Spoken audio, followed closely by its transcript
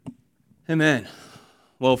Amen.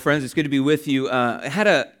 Well, friends, it's good to be with you.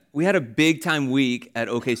 We had a big time week at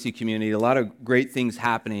OKC Community. A lot of great things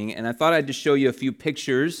happening, and I thought I'd just show you a few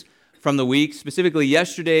pictures from the week. Specifically,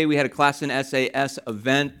 yesterday we had a Class in SAS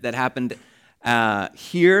event that happened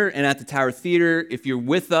here and at the Tower Theater. If you're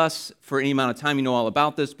with us for any amount of time, you know all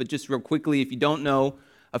about this. But just real quickly, if you don't know,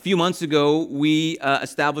 a few months ago we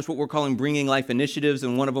established what we're calling Bringing Life initiatives,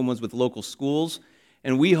 and one of them was with local schools.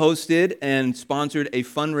 And we hosted and sponsored a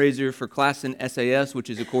fundraiser for Class in SAS, which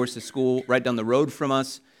is, of course, a school right down the road from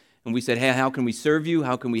us. And we said, hey, how can we serve you?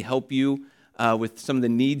 How can we help you with some of the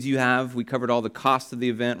needs you have? We covered all the costs of the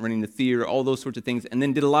event, running the theater, all those sorts of things, and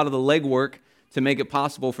then did a lot of the legwork to make it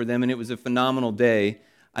possible for them, and it was a phenomenal day.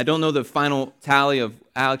 I don't know the final tally of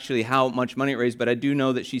actually how much money it raised, but I do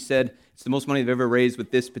know that she said it's the most money they've ever raised with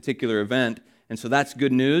this particular event, and so that's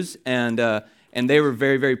good news, and they were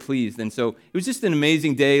very, very pleased. And so it was just an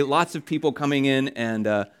amazing day, lots of people coming in, and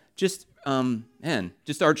just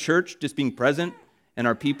our church just being present and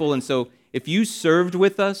our people. And so if you served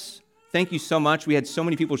with us, thank you so much. We had so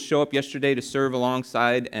many people show up yesterday to serve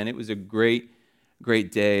alongside, and it was a great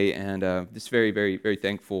day, and just very, very, very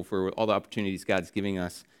thankful for all the opportunities God's giving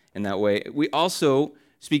us in that way. We also,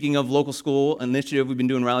 speaking of local school initiative, we've been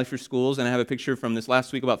doing Rally for Schools, and I have a picture from this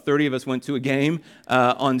last week. About 30 of us went to a game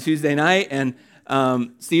on Tuesday night, and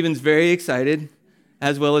Stephen's very excited,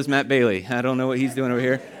 as well as Matt Bailey. I don't know what he's doing over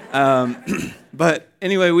here. But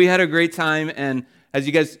anyway, we had a great time, and as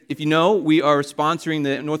you guys, if you know, we are sponsoring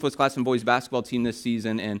the Northwest Classroom boys basketball team this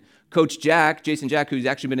season, and Coach Jason Jack, who's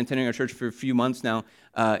actually been attending our church for a few months now,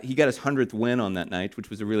 he got his 100th win on that night, which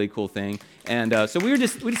was a really cool thing. And so we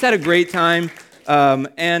just had a great time,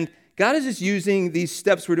 and God is just using these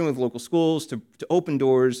steps we're doing with local schools to open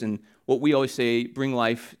doors, and what we always say, bring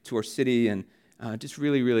life to our city, and just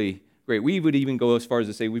really, really great. We would even go as far as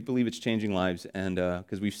to say we believe it's changing lives, and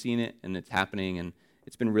because we've seen it, and it's happening, and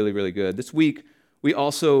it's been really, really good. This week, we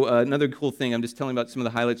also, another cool thing, I'm just telling about some of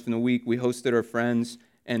the highlights from the week. We hosted our friends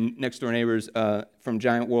and next-door neighbors from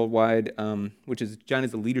Giant Worldwide, which is Giant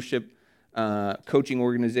is a leadership coaching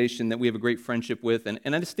organization that we have a great friendship with.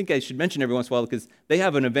 And I just think I should mention every once in a while because they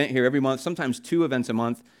have an event here every month, sometimes 2 events a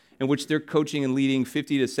month, in which they're coaching and leading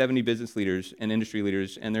 50 to 70 business leaders and industry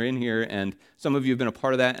leaders. And they're in here, and some of you have been a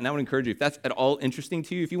part of that. And I would encourage you, if that's at all interesting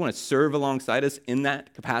to you, if you want to serve alongside us in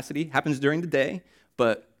that capacity, happens during the day,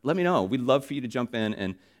 but let me know. We'd love for you to jump in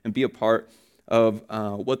and be a part of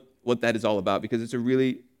what that is all about, because it's a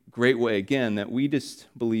really great way, again, that we just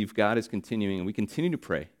believe God is continuing, and we continue to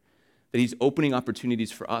pray that He's opening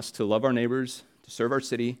opportunities for us to love our neighbors, to serve our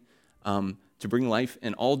city, to bring life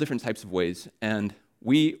in all different types of ways. And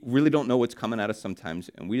we really don't know what's coming at us sometimes,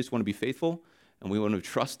 and we just want to be faithful, and we want to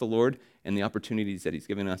trust the Lord and the opportunities that He's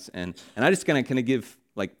given us. And I just kind of give,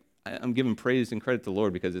 I'm giving praise and credit to the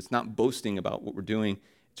Lord, because it's not boasting about what we're doing.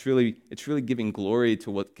 It's really giving glory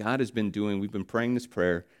to what God has been doing. We've been praying this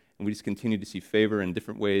prayer, and we just continue to see favor in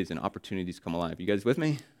different ways and opportunities come alive. You guys with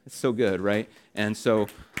me? It's so good, right? And so,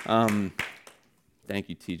 thank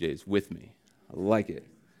you, TJ, is with me. I like it.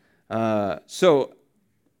 So,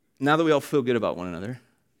 now that we all feel good about one another,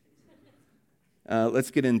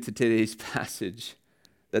 let's get into today's passage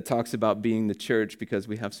that talks about being the church, because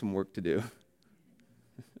we have some work to do.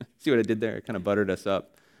 See what I did there? It kind of buttered us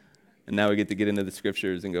up. And now we get to get into the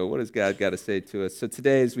scriptures and go, what has God got to say to us? So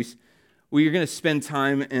today, as we are going to spend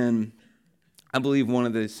time in, I believe, one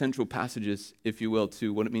of the central passages, if you will,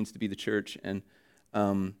 to what it means to be the church. And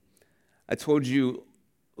I told you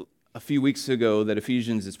a few weeks ago that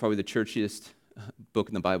Ephesians is probably the churchiest book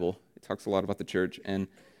in the Bible. It talks a lot about the church. And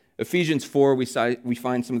Ephesians 4, we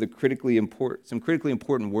find some critically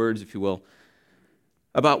important words, if you will,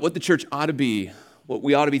 about what the church ought to be, what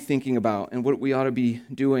we ought to be thinking about, and what we ought to be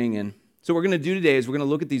doing. And so what we're going to do today is we're going to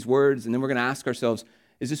look at these words, and then we're going to ask ourselves,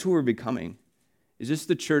 is this who we're becoming? Is this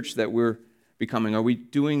the church that we're becoming? Are we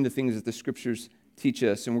doing the things that the scriptures teach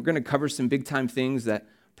us? And we're going to cover some big-time things that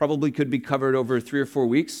probably could be covered over 3 or 4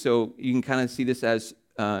 weeks, so you can kind of see this as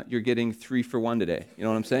you're getting 3 for 1 today. You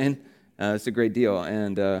know what I'm saying? It's a great deal.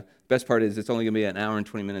 And the best part is it's only going to be an hour and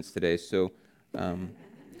 20 minutes today, so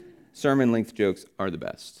sermon length jokes are the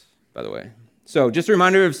best, by the way. So just a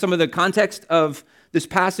reminder of some of the context of this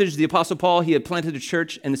passage. The Apostle Paul, he had planted a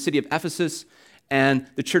church in the city of Ephesus, and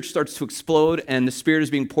the church starts to explode, and the Spirit is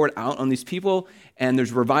being poured out on these people, and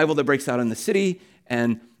there's revival that breaks out in the city,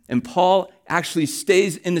 and Paul actually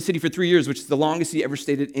stays in the city for 3 years, which is the longest he ever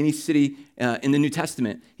stayed at any city in the New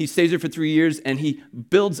Testament. He stays there for 3 years, and he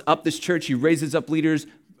builds up this church. He raises up leaders,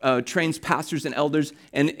 trains pastors and elders,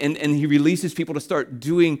 and he releases people to start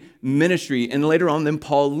doing ministry. And later on, then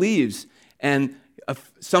Paul leaves. And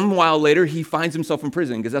Some while later, he finds himself in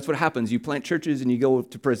prison because that's what happens. You plant churches and you go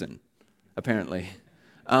to prison, apparently.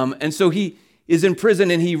 And so he is in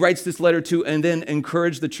prison and he writes this letter to and then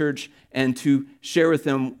encourage the church and to share with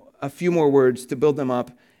them a few more words to build them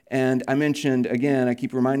up. And I mentioned, again, I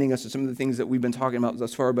keep reminding us of some of the things that we've been talking about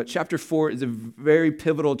thus far, but chapter 4 is a very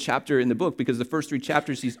pivotal chapter in the book because the first 3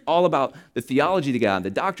 chapters, he's all about the theology of God, the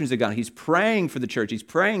doctrines of God. He's praying for the church. He's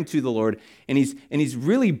praying to the Lord, and he's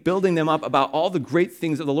really building them up about all the great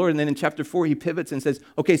things of the Lord. And then in chapter 4, he pivots and says,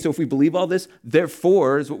 okay, so if we believe all this,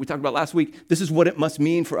 therefore, is what we talked about last week, this is what it must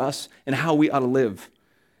mean for us and how we ought to live.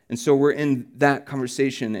 And so we're in that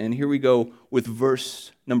conversation, and here we go with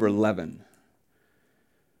verse number 11.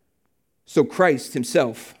 So Christ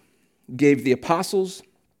himself gave the apostles,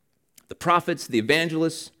 the prophets, the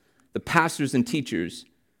evangelists, the pastors and teachers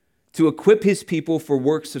to equip his people for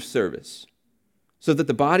works of service so that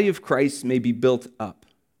the body of Christ may be built up.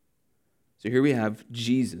 So here we have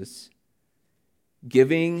Jesus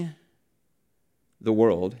giving the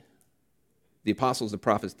world, the apostles, the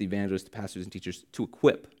prophets, the evangelists, the pastors and teachers to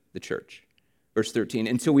equip the church. Verse 13,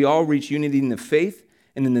 until we all reach unity in the faith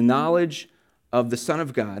and in the knowledge of the Son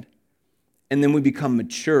of God, and then we become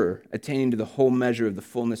mature, attaining to the whole measure of the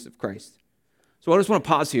fullness of Christ. So I just want to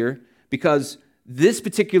pause here because this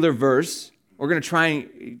particular verse, we're going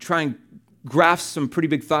to try and grasp some pretty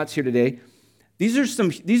big thoughts here today. These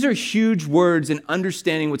are huge words in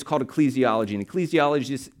understanding what's called ecclesiology. And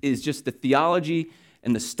ecclesiology is just the theology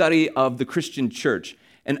and the study of the Christian church.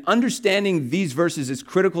 And understanding these verses is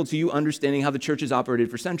critical to you understanding how the church has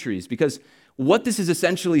operated for centuries. Because what this is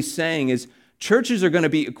essentially saying is churches are going to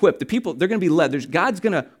be equipped. The people, they're going to be led. God's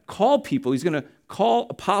going to call people. He's going to call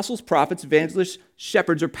apostles, prophets, evangelists,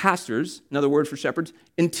 shepherds, or pastors, another word for shepherds,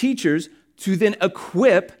 and teachers to then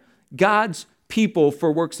equip God's people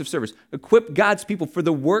for works of service. Equip God's people for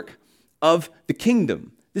the work of the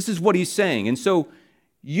kingdom. This is what he's saying. And so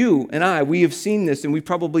you and I, we have seen this, and we've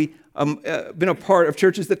probably been a part of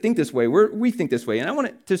churches that think this way. We think this way. And I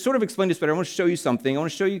want to sort of explain this better. I want to show you something. I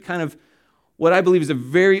want to show you kind of what I believe is a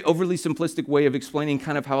very overly simplistic way of explaining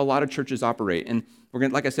kind of how a lot of churches operate. And we're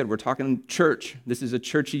going to, like I said, we're talking church. This is a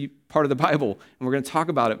churchy part of the Bible, and we're going to talk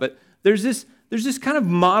about it. But there's this kind of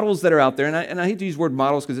models that are out there, and I hate to use the word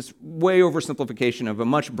models because it's way oversimplification of a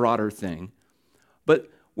much broader thing.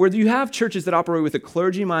 But where you have churches that operate with a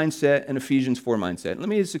clergy mindset and Ephesians 4 mindset. Let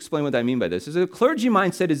me just explain what I mean by this. A clergy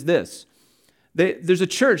mindset is this. There's a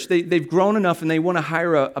church, they've grown enough, and they want to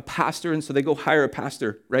hire a pastor, and so they go hire a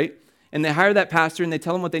pastor, right? And they hire that pastor, and they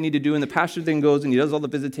tell him what they need to do, and the pastor then goes and he does all the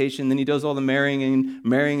visitation, then he does all the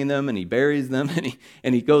marrying them, and he buries them,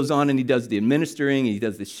 and he goes on and he does the administering, and he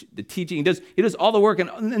does the teaching, he does all the work,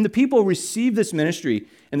 and the people receive this ministry,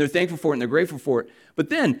 and they're thankful for it, and they're grateful for it. But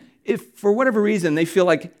then, if for whatever reason they feel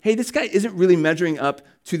like, hey, this guy isn't really measuring up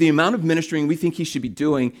to the amount of ministering we think he should be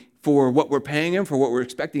doing for what we're paying him, for what we're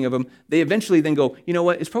expecting of him, they eventually then go, you know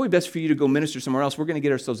what, it's probably best for you to go minister somewhere else. We're going to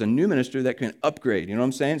get ourselves a new minister that can upgrade. You know what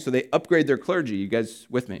I'm saying? So they upgrade their clergy. You guys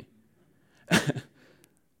with me?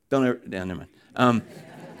 Never mind.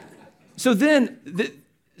 So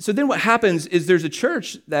then what happens is there's a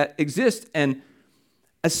church that exists, and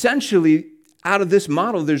essentially out of this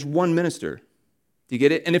model, there's one minister. Do you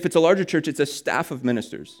get it? And if it's a larger church, it's a staff of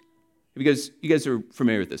ministers. Because you guys are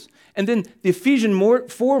familiar with this. And then the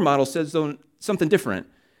Ephesians 4 model says something different.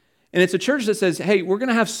 And it's a church that says, hey, we're going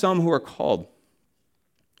to have some who are called.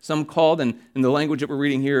 Some called, and in the language that we're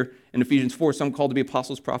reading here in Ephesians 4, some called to be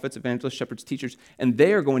apostles, prophets, evangelists, shepherds, teachers. And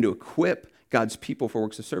they are going to equip God's people for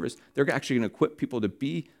works of service. They're actually going to equip people to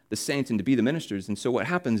be the saints and to be the ministers. And so what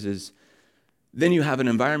happens is then you have an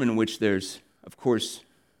environment in which there's, of course,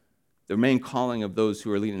 the main calling of those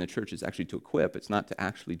who are leading the church is actually to equip. It's not to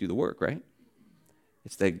actually do the work, right?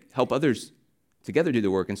 It's to help others together do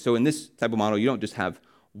the work. And so in this type of model, you don't just have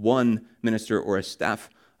one minister or a staff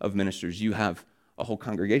of ministers. You have a whole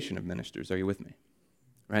congregation of ministers. Are you with me?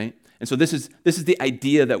 Right? And so this is the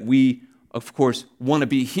idea that we, of course, want to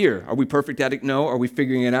be here. Are we perfect at it? No. Are we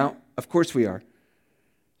figuring it out? Of course we are.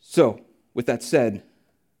 So with that said,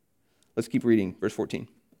 let's keep reading. Verse 14.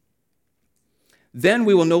 Then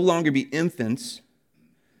we will no longer be infants,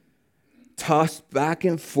 tossed back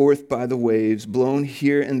and forth by the waves, blown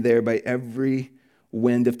here and there by every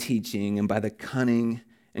wind of teaching and by the cunning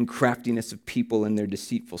and craftiness of people in their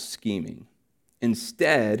deceitful scheming.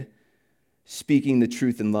 Instead, speaking the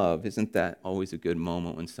truth in love. Isn't that always a good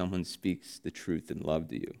moment when someone speaks the truth in love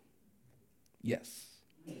to you? Yes.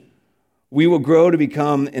 We will grow to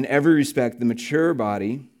become, in every respect, the mature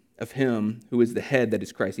body of him who is the head, that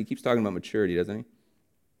is Christ. He keeps talking about maturity, doesn't he?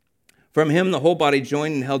 From him, the whole body,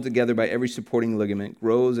 joined and held together by every supporting ligament,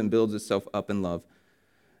 grows and builds itself up in love.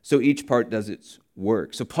 So each part does its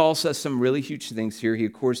work. So Paul says some really huge things here. He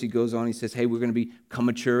goes on, he says, hey, we're going to become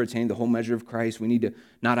mature, attaining the whole measure of Christ. We need to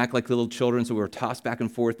not act like little children, so we're tossed back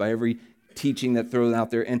and forth by every teaching that throws out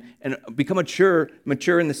there. And become mature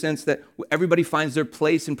in the sense that everybody finds their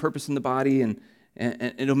place and purpose in the body, and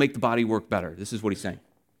it'll make the body work better. This is what he's saying.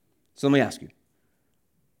 So let me ask you,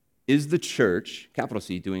 is the church, capital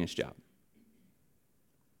C, doing its job?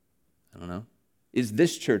 I don't know. Is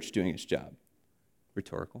this church doing its job?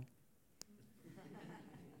 Rhetorical.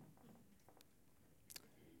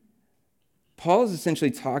 Paul is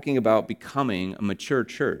essentially talking about becoming a mature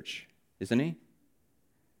church, isn't he?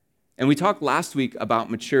 And we talked last week about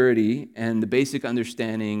maturity and the basic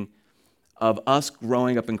understanding of us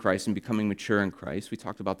growing up in Christ and becoming mature in Christ. We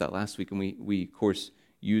talked about that last week, and we of course,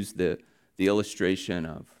 used the illustration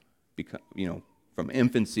of, from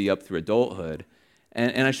infancy up through adulthood.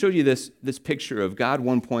 And I showed you this picture of God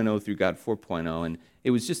 1.0 through God 4.0, and it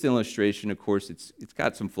was just an illustration. Of course, it's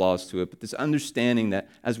got some flaws to it, but this understanding that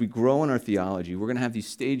as we grow in our theology, we're going to have these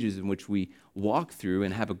stages in which we walk through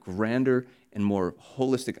and have a grander and more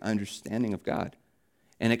holistic understanding of God.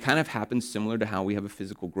 And it kind of happens similar to how we have a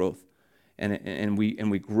physical growth, and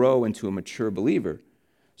we grow into a mature believer.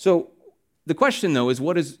 So the question, though, is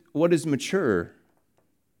what is mature?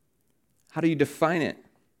 How do you define it?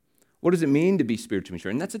 What does it mean to be spiritually mature?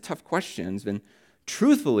 And that's a tough question. And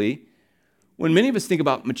truthfully, when many of us think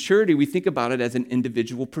about maturity, we think about it as an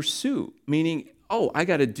individual pursuit, meaning, I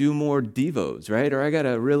got to do more devos, right? Or I got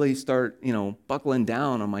to really start, buckling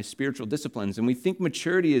down on my spiritual disciplines. And we think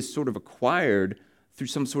maturity is sort of acquired through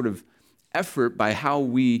some sort of effort by how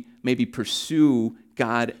we maybe pursue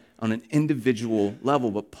God on an individual level.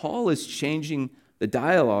 But Paul is changing the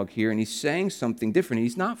dialogue here, and he's saying something different.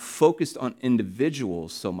 He's not focused on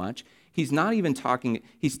individuals so much. He's not even talking,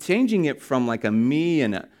 he's changing it from like a me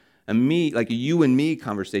and a me, like a you and me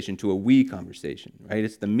conversation to a we conversation, right?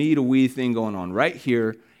 It's the me to we thing going on right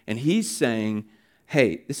here. And he's saying,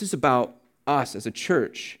 hey, this is about us as a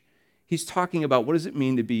church. He's talking about what does it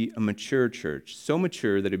mean to be a mature church, so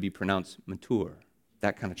mature that it'd be pronounced mature,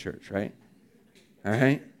 that kind of church, right? All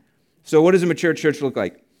right? So what does a mature church look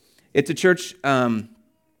like? It's a church, let me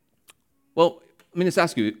just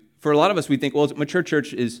ask you, for a lot of us, we think, a mature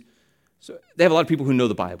church is, so they have a lot of people who know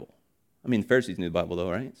the Bible. I mean, the Pharisees knew the Bible, though,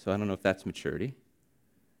 right? So I don't know if that's maturity.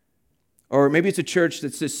 Or maybe it's a church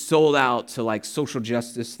that's just sold out to like social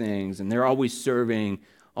justice things, and they're always serving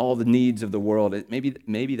all the needs of the world.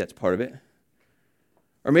 Maybe that's part of it.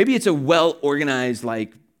 Or maybe it's a well-organized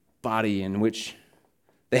like body in which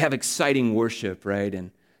they have exciting worship, right?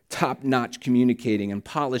 And top-notch communicating and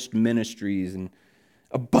polished ministries and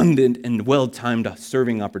abundant and well-timed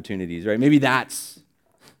serving opportunities, right? Maybe that's,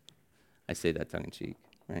 I say that tongue-in-cheek,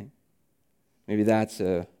 right? Maybe that's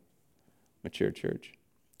a mature church.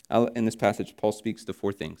 In this passage, Paul speaks to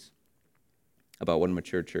 4 things about what a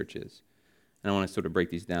mature church is. And I want to sort of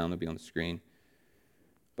break these down. They'll be on the screen.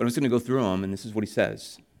 But I'm just going to go through them, and this is what he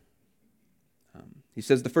says. He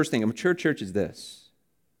says the first thing, a mature church is this.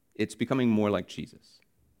 It's becoming more like Jesus.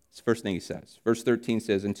 It's the first thing he says. Verse 13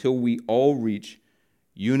 says, until we all reach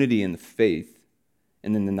unity in the faith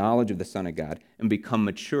and in the knowledge of the Son of God and become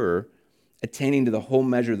mature, attaining to the whole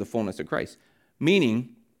measure of the fullness of Christ.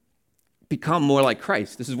 Meaning, become more like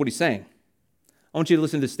Christ. This is what he's saying. I want you to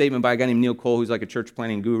listen to this statement by a guy named Neil Cole, who's like a church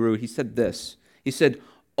planning guru. He said this. He said,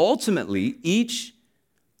 ultimately, each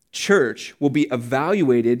church will be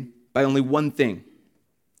evaluated by only one thing.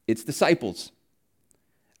 Its disciples.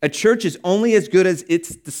 A church is only as good as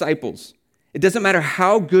its disciples. It doesn't matter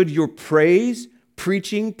how good your praise,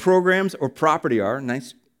 preaching, programs, or property are.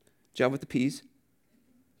 Nice job with the P's.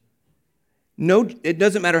 No, it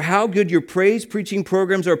doesn't matter how good your praise, preaching,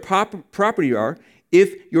 programs, or property are.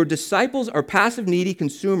 If your disciples are passive, needy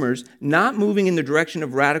consumers, not moving in the direction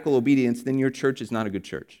of radical obedience, then your church is not a good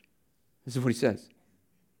church. This is what he says.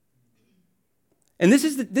 And this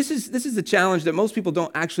is the challenge that most people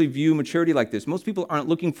don't actually view maturity like this. Most people aren't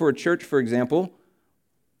looking for a church, for example,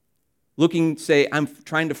 say, I'm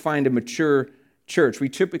trying to find a mature church. We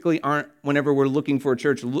typically aren't, whenever we're looking for a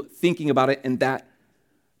church, thinking about it in that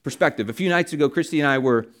perspective. A few nights ago, Christy and I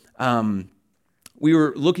were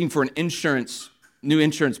looking for an new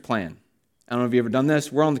insurance plan. I don't know if you've ever done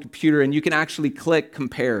this. We're on the computer, and you can actually click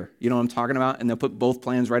compare. You know what I'm talking about? And they'll put both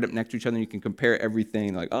plans right up next to each other, and you can compare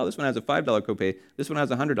everything. Like, this one has a $5 copay. This one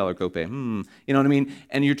has a $100 copay. You know what I mean?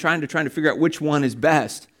 And you're trying to figure out which one is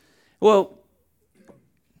best. Well,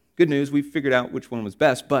 good news, we figured out which one was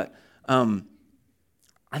best. But I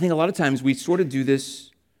think a lot of times we sort of do the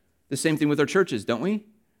same thing with our churches, don't we?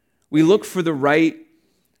 We look for the right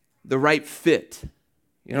fit.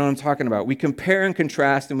 You know what I'm talking about? We compare and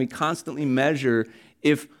contrast, and we constantly measure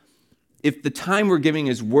if the time we're giving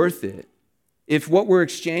is worth it, if what we're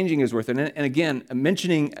exchanging is worth it. And again,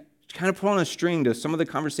 mentioning, kind of pulling a string to some of the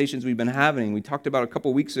conversations we've been having. We talked about a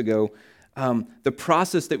couple weeks ago, the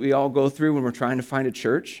process that we all go through when we're trying to find a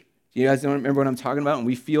church. You guys don't remember what I'm talking about? And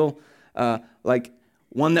we feel like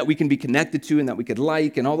one that we can be connected to and that we could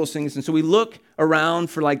like and all those things. And so we look around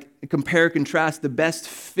for compare, contrast the best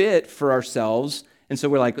fit for ourselves. And so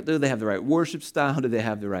we're like, do they have the right worship style? Do they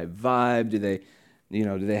have the right vibe? Do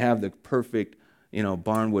they have the perfect,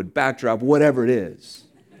 barnwood backdrop? Whatever it is,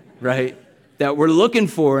 right? That we're looking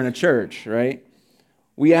for in a church, right?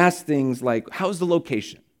 We ask things like, how's the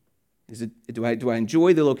location? Do I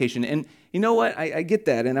enjoy the location? And you know what? I get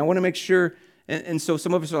that, and I want to make sure. And so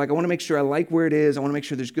some of us are like, I want to make sure I like where it is. I want to make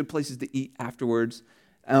sure there's good places to eat afterwards.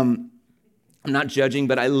 I'm not judging,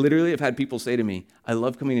 but I literally have had people say to me, I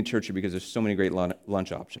love coming to church here because there's so many great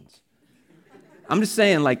lunch options. I'm just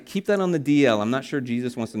saying, keep that on the DL. I'm not sure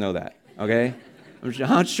Jesus wants to know that, okay? I'm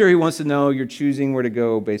not sure he wants to know you're choosing where to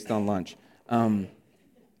go based on lunch. Or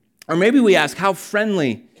maybe we ask, how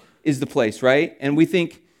friendly is the place, right? And we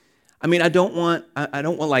think, I don't want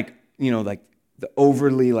the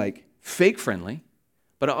overly fake friendly,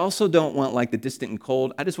 but I also don't want the distant and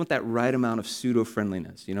cold. I just want that right amount of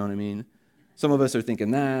pseudo-friendliness, you know what I mean? Some of us are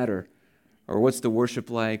thinking that, or what's the worship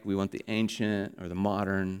like? We want the ancient or the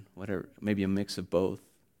modern, whatever, maybe a mix of both,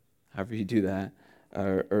 however you do that.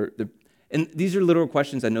 And these are literal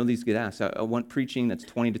questions. I know these get asked. I want preaching that's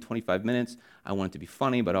 20 to 25 minutes. I want it to be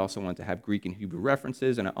funny, but I also want it to have Greek and Hebrew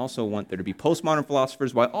references, and I also want there to be postmodern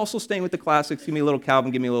philosophers while also staying with the classics. Give me a little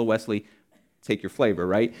Calvin, give me a little Wesley. Take your flavor,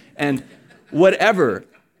 right? And whatever.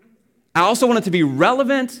 I also want it to be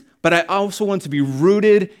relevant, but I also want it to be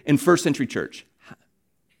rooted in first century church.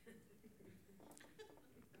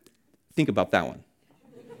 Think about that one.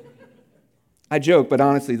 I joke, but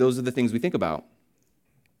honestly, those are the things we think about.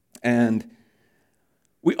 And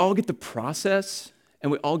we all get the process,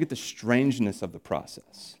 and we all get the strangeness of the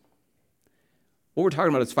process. What we're talking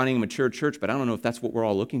about is finding a mature church, but I don't know if that's what we're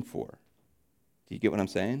all looking for. Do you get what I'm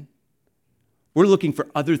saying? We're looking for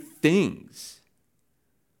other things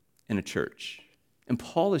in a church. And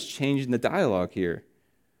Paul is changing the dialogue here.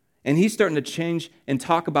 And he's starting to change and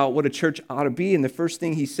talk about what a church ought to be. And the first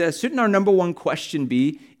thing he says, shouldn't our number one question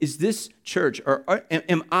be, is this church, or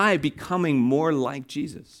am I becoming more like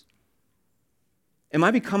Jesus? Am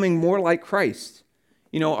I becoming more like Christ?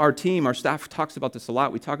 Our team, our staff talks about this a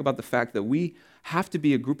lot. We talk about the fact that we have to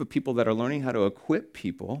be a group of people that are learning how to equip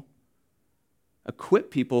people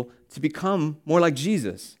to become more like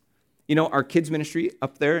Jesus. Our kids ministry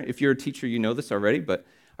up there, if you're a teacher, you know this already, but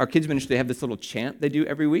our kids ministry, they have this little chant they do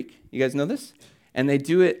every week. You guys know this? And they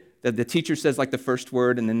do it, the teacher says the first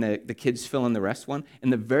word, and then the kids fill in the rest one.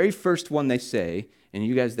 And the very first one they say, and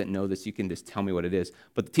you guys that know this, you can just tell me what it is,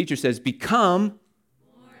 but the teacher says, become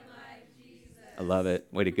more like Jesus. I love it.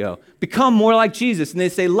 Way to go. Become more like Jesus. And they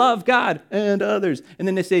say, love God and others. And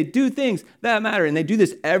then they say, do things that matter. And they do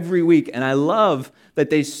this every week. And I love that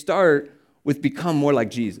they start with become more like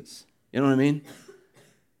Jesus. You know what I mean?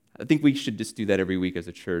 I think we should just do that every week as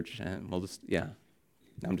a church. And we'll just, No,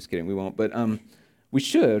 I'm just kidding. We won't. But we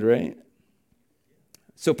should, right?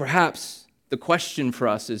 So perhaps the question for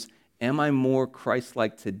us is, am I more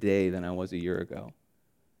Christ-like today than I was a year ago?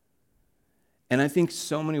 And I think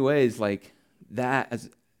so many ways that,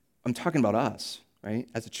 I'm talking about us, right?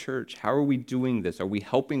 As a church, how are we doing this? Are we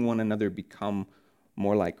helping one another become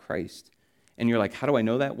more like Christ? And you're like, how do I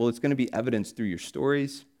know that? Well, it's going to be evidenced through your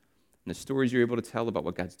stories, and the stories you're able to tell about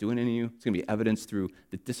what God's doing in you. It's going to be evidenced through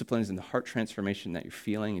the disciplines and the heart transformation that you're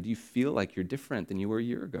feeling. And do you feel like you're different than you were a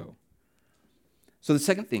year ago? So the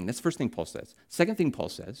second thing, that's the first thing Paul says. Second thing Paul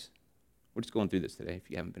says, we're just going through this today if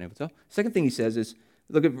you haven't been able to tell. Second thing he says is,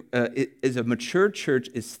 look at a mature church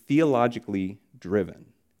is theologically driven.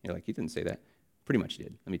 You're like, he didn't say that. Pretty much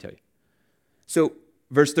did, let me tell you. So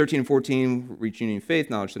verse 13 and 14, reach union in faith,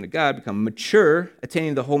 knowledge of God, become mature,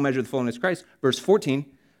 attaining the whole measure of the fullness of Christ. Verse 14,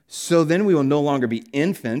 so then we will no longer be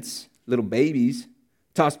infants, little babies,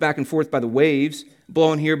 tossed back and forth by the waves,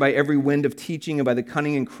 blown here by every wind of teaching and by the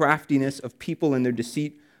cunning and craftiness of people and their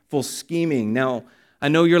deceitful scheming. Now, I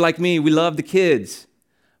know you're like me, we love the kids,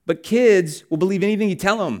 but kids will believe anything you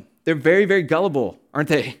tell them. They're very, very gullible, aren't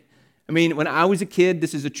they? When I was a kid,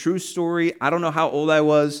 this is a true story. I don't know how old I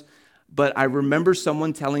was, but I remember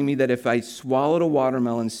someone telling me that if I swallowed a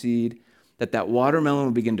watermelon seed, that watermelon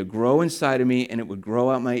would begin to grow inside of me and it would grow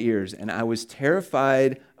out my ears. And I was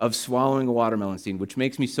terrified of swallowing a watermelon seed, which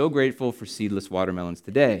makes me so grateful for seedless watermelons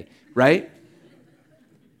today, right?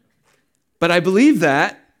 But I believe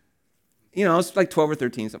that, it's like 12 or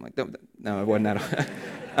 13, something like that. No, it wasn't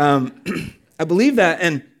that. I believe that,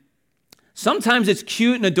 and sometimes it's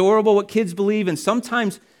cute and adorable what kids believe, and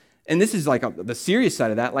sometimes, and this is like the serious side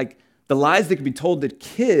of that, like the lies that can be told to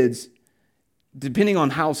kids, depending on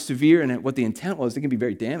how severe and what the intent was, they can be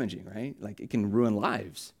very damaging, right? Like it can ruin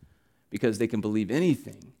lives because they can believe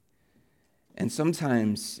anything. And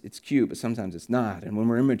sometimes it's cute, but sometimes it's not. And when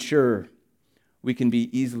we're immature, we can be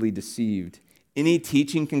easily deceived. Any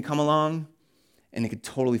teaching can come along, and it could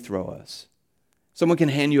totally throw us. Someone can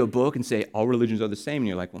hand you a book and say, all religions are the same. And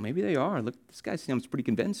you're like, well, maybe they are. Look, this guy sounds pretty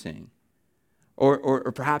convincing.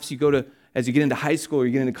 Or perhaps you go to, as you get into high school or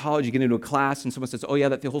you get into college, you get into a class and someone says, oh yeah,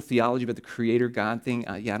 that the whole theology about the creator God thing,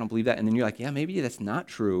 yeah, I don't believe that. And then you're like, yeah, maybe that's not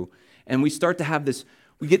true. And we start to have this,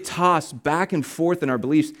 we get tossed back and forth in our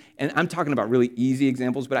beliefs. And I'm talking about really easy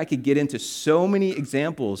examples, but I could get into so many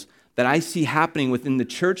examples that I see happening within the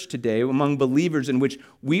church today among believers in which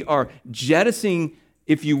we are jettisoning,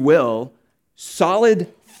 if you will,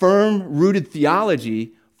 solid, firm-rooted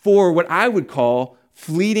theology for what I would call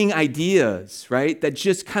fleeting ideas, right? That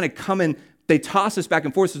just kind of come in, they toss us back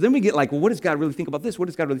and forth. So then we get like, well, what does God really think about this? What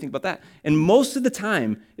does God really think about that? And most of the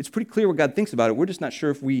time, it's pretty clear what God thinks about it. We're just not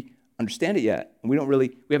sure if we understand it yet. And we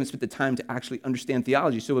haven't spent the time to actually understand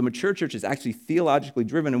theology. So a mature church is actually theologically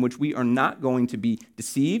driven in which we are not going to be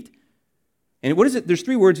deceived. And what is it? There's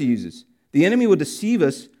 3 words he uses. The enemy will deceive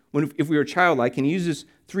us if we are childlike, and he uses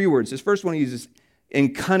 3 words. His first one he uses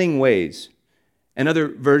in cunning ways. Another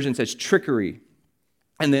version says trickery.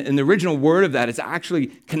 And the original word of that is actually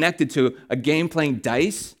connected to a game playing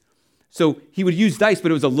dice. So he would use dice,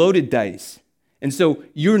 but it was a loaded dice. And so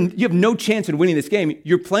you have no chance in winning this game.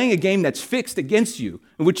 You're playing a game that's fixed against you,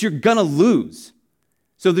 in which you're going to lose.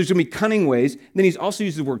 So there's going to be cunning ways. And then he's also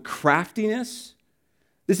used the word craftiness.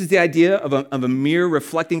 This is the idea of a mirror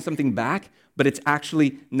reflecting something back, but it's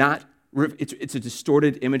actually not, it's a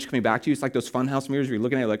distorted image coming back to you. It's like those funhouse mirrors where you're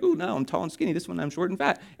looking at it like, oh, no, I'm tall and skinny. This one, I'm short and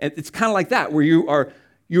fat. And it's kind of like that, where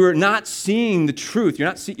you're not seeing the truth.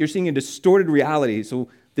 You're seeing a distorted reality. So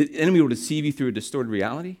the enemy will deceive you through a distorted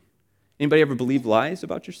reality. Anybody ever believe lies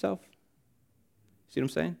about yourself? See what I'm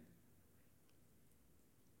saying?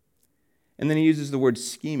 And then he uses the word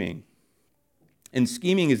scheming. And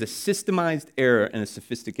scheming is a systemized error in a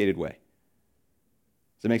sophisticated way.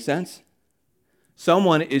 Does that make sense?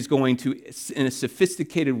 Someone is going to, in a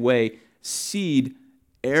sophisticated way, seed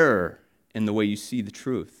error in the way you see the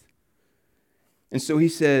truth. And so he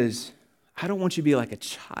says, I don't want you to be like a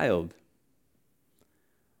child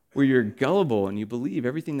where you're gullible and you believe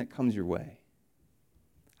everything that comes your way.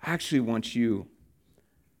 I actually want you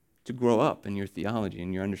to grow up in your theology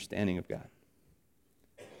and your understanding of God.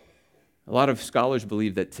 A lot of scholars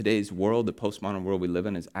believe that today's world, the postmodern world we live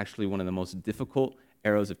in, is actually one of the most difficult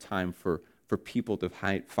eras of time for people to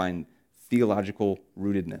find theological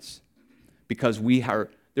rootedness. Because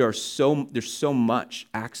there's so much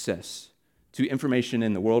access to information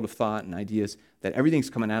in the world of thought and ideas that everything's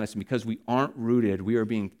coming at us, and because we aren't rooted, we are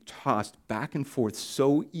being tossed back and forth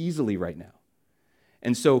so easily right now.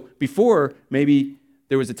 And so before, maybe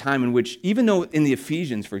there was a time in which, even though in the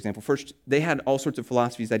Ephesians, for example, first they had all sorts of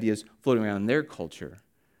philosophies, ideas floating around in their culture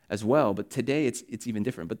as well, but today it's even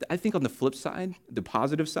different. But I think on the flip side, the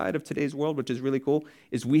positive side of today's world, which is really cool,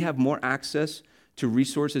 is we have more access to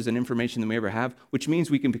resources and information than we ever have, which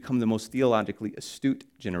means we can become the most theologically astute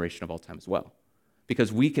generation of all time as well.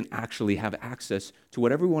 Because we can actually have access to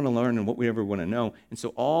whatever we want to learn and what we ever want to know. And so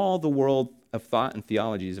all the world of thought and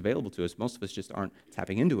theology is available to us. Most of us just aren't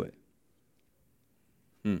tapping into it.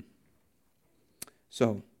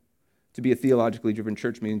 So, to be a theologically driven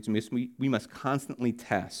church means we must constantly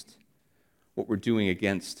test what we're doing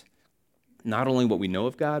against not only what we know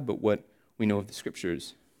of God, but what we know of the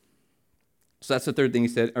Scriptures. So that's the third thing he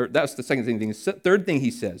said, or that's the second thing. The third thing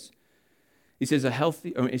he says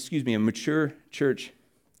a mature church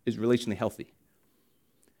is relationally healthy.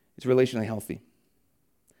 It's relationally healthy.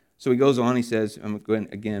 So he goes on, he says, I'm going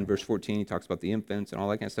again, verse 14, he talks about the infants and all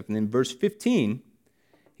that kind of stuff. And then verse 15,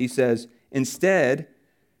 he says, instead,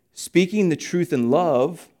 speaking the truth in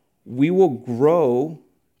love, we will grow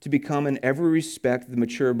to become in every respect the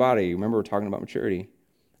mature body. Remember, we're talking about maturity.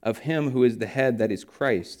 Of him who is the head, that is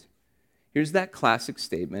Christ. Here's that classic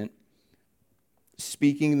statement,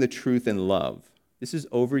 speaking the truth in love. This is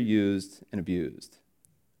overused and abused,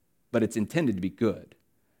 but it's intended to be good.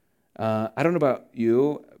 I don't know about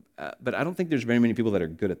you, but I don't think there's very many people that are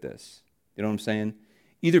good at this. You know what I'm saying?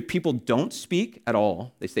 Either people don't speak at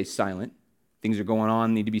all, they stay silent, things are going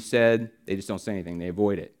on, need to be said, they just don't say anything, they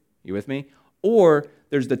avoid it. You with me? Or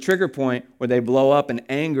there's the trigger point where they blow up in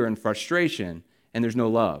anger and frustration, and there's no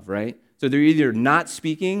love, right? So they're either not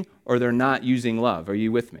speaking or they're not using love. Are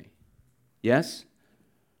you with me? Yes?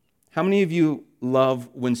 How many of you love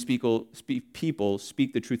when people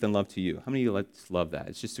speak the truth in love to you? How many of you love that?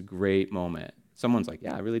 It's just a great moment. Someone's like,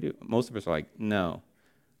 yeah, I really do. Most of us are like, no,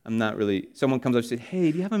 I'm not really. Someone comes up and says,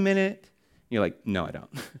 hey, do you have a minute? And you're like, no, I don't.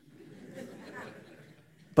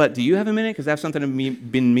 But do you have a minute? Because I have something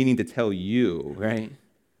I've been meaning to tell you, right?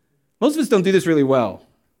 Most of us don't do this really well.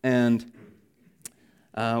 And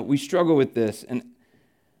we struggle with this. And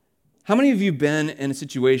how many of you been in a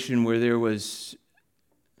situation where there was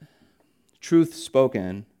truth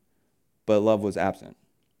spoken, but love was absent?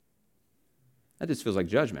 That just feels like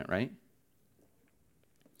judgment, right?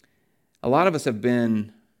 A lot of us have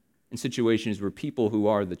been in situations where people who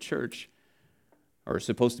are the church, or are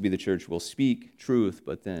supposed to be the church, will speak truth,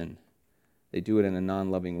 but then they do it in a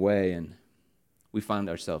non-loving way, and we find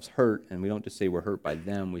ourselves hurt, and we don't just say we're hurt by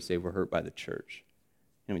them, we say we're hurt by the church.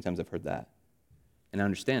 How many times I've heard that? And I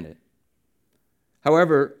understand it.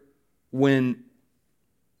 However, when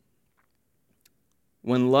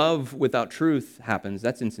love without truth happens,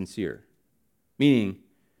 that's insincere. Meaning,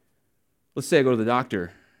 let's say I go to the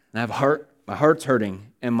doctor, and I have my heart's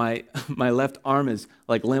hurting, and my left arm is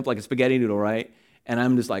like limp like a spaghetti noodle, right? And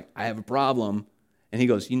I'm just like, I have a problem. And he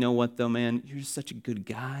goes, you know what though, man? You're just such a good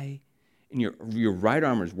guy, and your right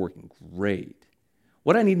arm is working great.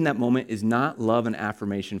 What I need in that moment is not love and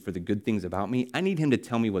affirmation for the good things about me. I need him to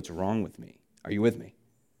tell me what's wrong with me. Are you with me?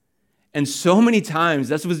 And so many times,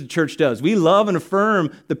 that's what the church does. We love and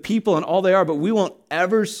affirm the people and all they are, but we won't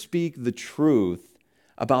ever speak the truth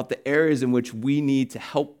about the areas in which we need to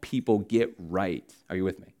help people get right. Are you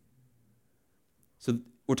with me? So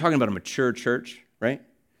we're talking about a mature church, right?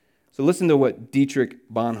 So listen to what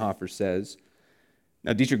Dietrich Bonhoeffer says.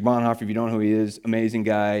 Now, Dietrich Bonhoeffer, if you don't know who he is, amazing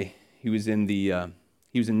guy. He was in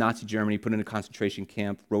Nazi Germany, put in a concentration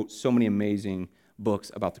camp, wrote so many amazing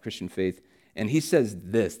books about the Christian faith. And he says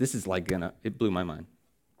this is like it blew my mind.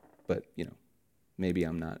 But, maybe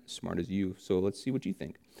I'm not as smart as you, so let's see what you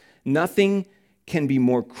think. Nothing can be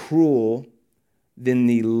more cruel than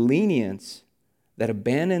the lenience that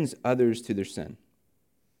abandons others to their sin.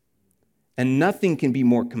 And nothing can be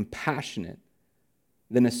more compassionate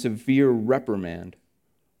than a severe reprimand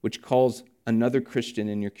which calls another Christian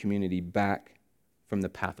in your community back from the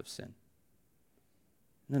path of sin.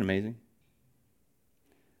 Isn't that amazing?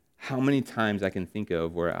 How many times I can think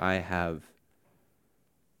of where I have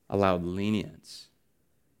allowed lenience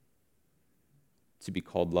to be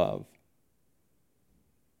called love,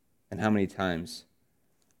 and how many times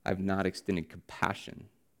I've not extended compassion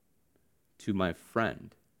to my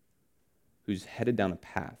friend who's headed down a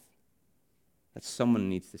path that someone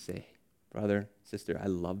needs to say, brother, sister, I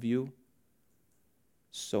love you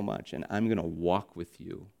so much, and I'm going to walk with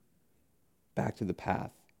you back to the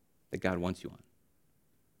path that God wants you on.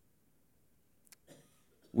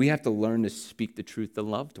 We have to learn to speak the truth in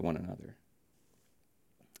love to one another.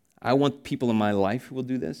 I want people in my life who will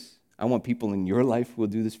do this. I want people in your life who will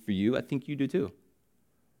do this for you. I think you do too.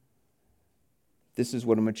 This is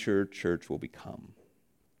what a mature church will become.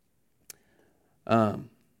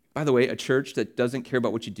 By the way, a church that doesn't care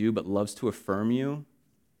about what you do but loves to affirm you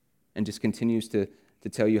and just continues to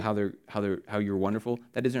tell you how you're wonderful,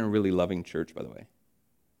 that isn't a really loving church, by the way.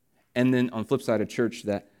 And then on the flip side, a church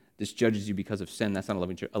that just judges you because of sin, that's not a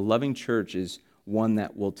loving church. A loving church is one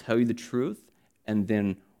that will tell you the truth and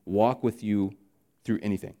then walk with you through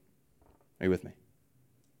anything. Are you with me?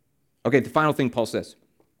 Okay, the final thing Paul says.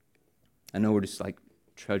 I know we're just like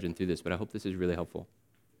trudging through this, but I hope this is really helpful.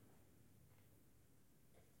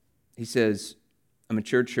 He says, a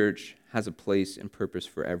mature church has a place and purpose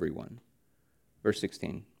for everyone. Verse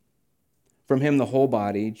 16. From him, the whole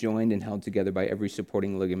body, joined and held together by every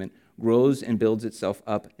supporting ligament, grows and builds itself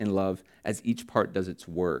up in love as each part does its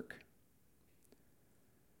work.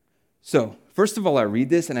 So, first of all, I read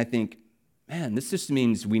this and I think, man, this just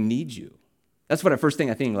means we need you. That's what first thing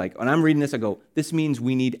I think. Like, when I'm reading this, I go, this means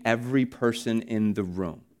we need every person in the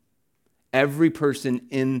room. Every person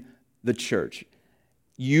in the church.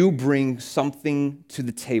 You bring something to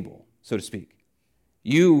the table, so to speak.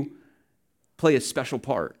 You play a special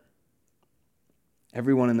part.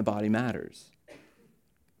 Everyone in the body matters.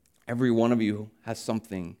 Every one of you has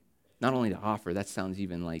something not only to offer, that sounds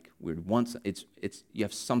even like weird. Once it's you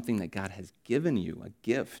have something that God has given you, a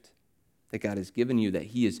gift that God has given you, that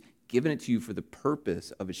he has given it to you for the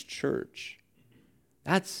purpose of his church.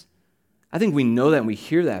 I think we know that and we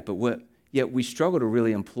hear that, but yet we struggle to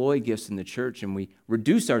really employ gifts in the church, and we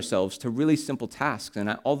reduce ourselves to really simple tasks.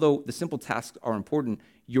 And although the simple tasks are important,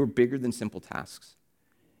 you're bigger than simple tasks.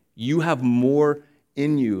 You have more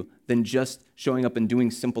in you than just showing up and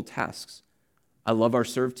doing simple tasks. I love our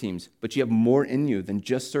serve teams, but you have more in you than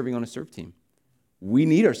just serving on a serve team. We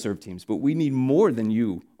need our serve teams, but we need more than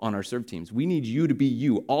you on our serve teams. We need you to be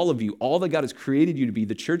you, all that God has created you to be.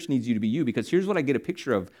 The church needs you to be you, because here's what I get a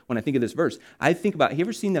picture of when I think of this verse. I think about, have you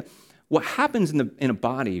ever seen what happens in a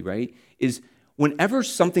body, right, is whenever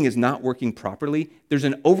something is not working properly, there's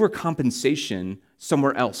an overcompensation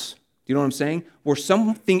somewhere else. Do you know what I'm saying? Where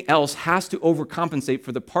something else has to overcompensate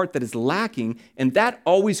for the part that is lacking, and that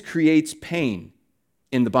always creates pain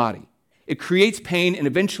in the body. It creates pain and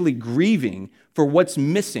eventually grieving for what's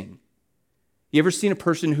missing. You ever seen a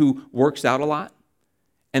person who works out a lot?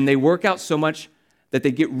 And they work out so much that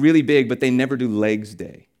they get really big, but they never do legs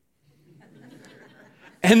day.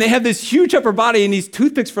 And they have this huge upper body and these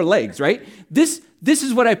toothpicks for legs, right? This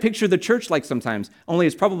is what I picture the church like sometimes, only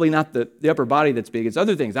it's probably not the upper body that's big. It's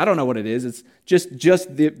other things. I don't know what it is. It's just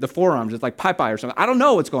the forearms. It's like Popeye or something. I don't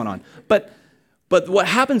know what's going on. But what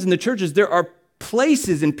happens in the church is there are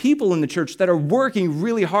places and people in the church that are working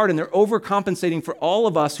really hard, and they're overcompensating for all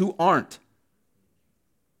of us who aren't.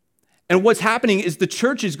 And what's happening is the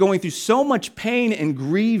church is going through so much pain and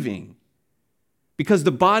grieving because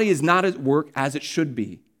the body is not at work as it should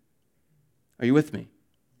be. Are you with me?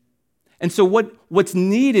 And so what's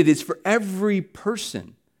needed is for every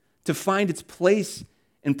person to find its place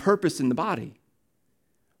and purpose in the body.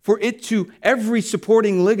 For it to, every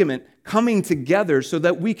supporting ligament coming together so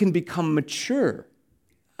that we can become mature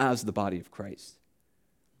as the body of Christ.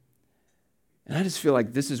 And I just feel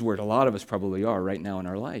like this is where a lot of us probably are right now in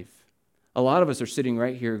our life. A lot of us are sitting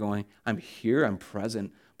right here going, I'm here, I'm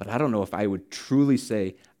present, but I don't know if I would truly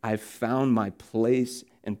say I've found my place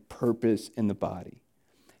and purpose in the body.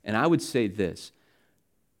 And I would say this,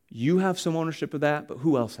 you have some ownership of that, but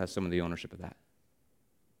who else has some of the ownership of that?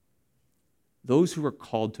 Those who are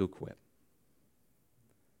called to equip.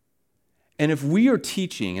 And if we are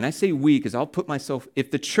teaching, and I say we because I'll put myself, if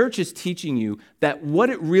the church is teaching you that what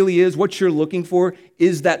it really is, what you're looking for,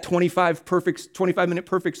 is that 25-minute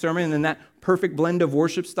perfect sermon and that perfect blend of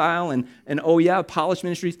worship style and oh yeah, polished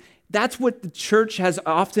ministries, that's what the church has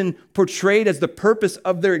often portrayed as the purpose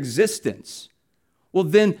of their existence. Well,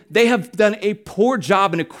 then they have done a poor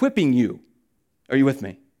job in equipping you. Are you with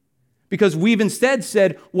me? Because we've instead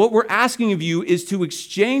said, what we're asking of you is to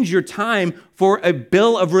exchange your time for a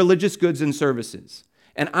bill of religious goods and services.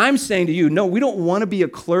 And I'm saying to you, no, we don't want to be a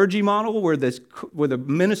clergy model where the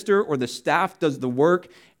minister or the staff does the work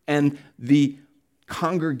and the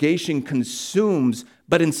congregation consumes,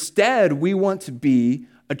 but instead we want to be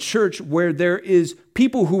a church where there is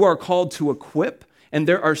people who are called to equip, and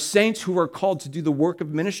there are saints who are called to do the work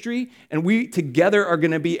of ministry, and we together are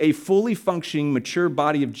going to be a fully functioning, mature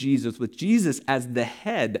body of Jesus with Jesus as the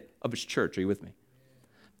head of his church. Are you with me?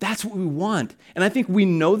 That's what we want. And I think we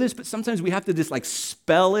know this, but sometimes we have to just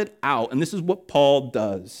spell it out. And this is what Paul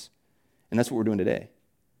does. And that's what we're doing today.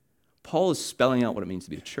 Paul is spelling out what it means to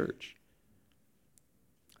be a church.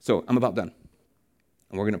 So I'm about done.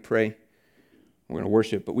 And we're going to pray. We're going to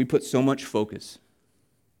worship. But we put so much focus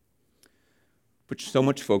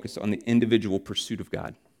on the individual pursuit of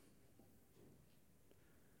God.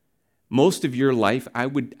 Most of your life, I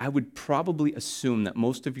would probably assume that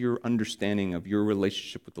most of your understanding of your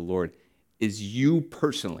relationship with the Lord is you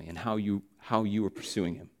personally and how you are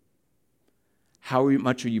pursuing him. How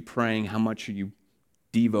much are you praying? How much are you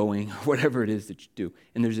devoing? Whatever it is that you do.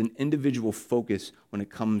 And there's an individual focus when it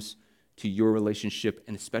comes to your relationship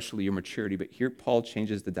and especially your maturity. But here Paul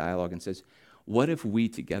changes the dialogue and says, what if we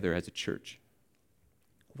together as a church,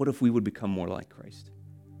 what if we would become more like Christ?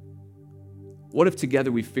 What if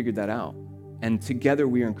together we figured that out? And together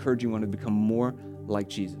we are encouraging one to become more like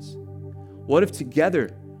Jesus? What if together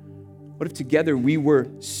we were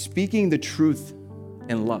speaking the truth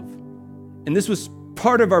in love? And this was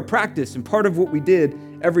part of our practice and part of what we did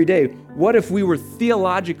every day. What if we were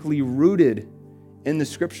theologically rooted in the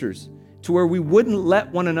scriptures to where we wouldn't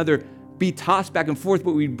let one another be tossed back and forth,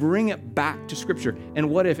 but we'd bring it back to Scripture?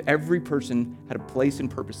 And what if every person had a place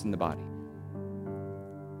and purpose in the body?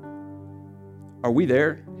 Are we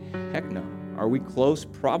there? Heck no. Are we close?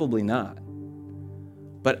 Probably not.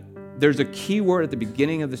 But there's a key word at the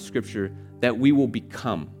beginning of the Scripture that we will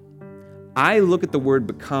become. I look at the word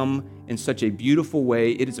become in such a beautiful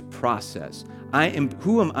way. It is a process.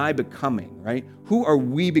 Who am I becoming, right? Who are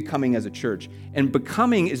we becoming as a church? And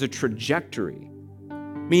becoming is a trajectory,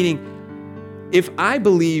 meaning if I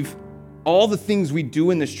believe all the things we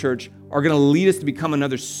do in this church are going to lead us to become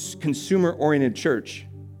another consumer-oriented church,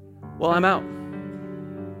 well, I'm out.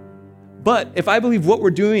 But if I believe what we're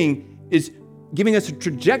doing is giving us a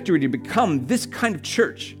trajectory to become this kind of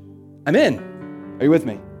church, I'm in. Are you with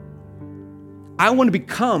me? I want to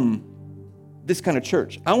become this kind of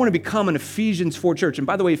church. I want to become an Ephesians 4 church. And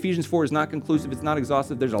by the way, Ephesians 4 is not conclusive. It's not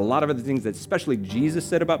exhaustive. There's a lot of other things that especially Jesus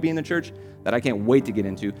said about being the church that I can't wait to get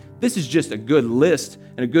into. This is just a good list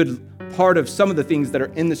and a good part of some of the things that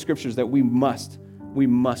are in the scriptures that we must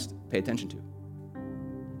pay attention to.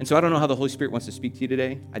 And so I don't know how the Holy Spirit wants to speak to you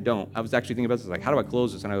today. I don't. I was actually thinking about this, like, how do I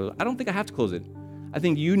close this? And I don't think I have to close it. I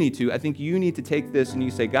think you need to. I think you need to take this and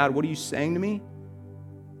you say, God, what are you saying to me?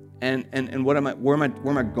 And where am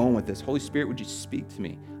I going with this? Holy Spirit, would you speak to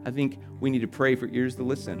me? I think we need to pray for ears to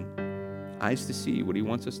listen, eyes to see what he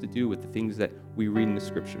wants us to do with the things that we read in the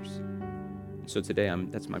scriptures. And so today,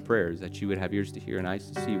 that's my prayer, is that you would have ears to hear and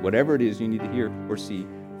eyes to see whatever it is you need to hear or see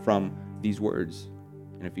from these words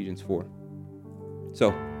in Ephesians 4.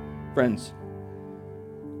 So, friends,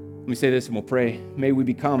 let me say this and we'll pray. May we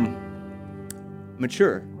become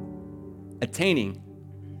mature, attaining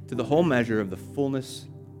to the whole measure of the fullness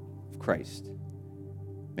Christ.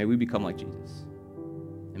 May we become like Jesus.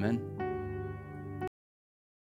 Amen.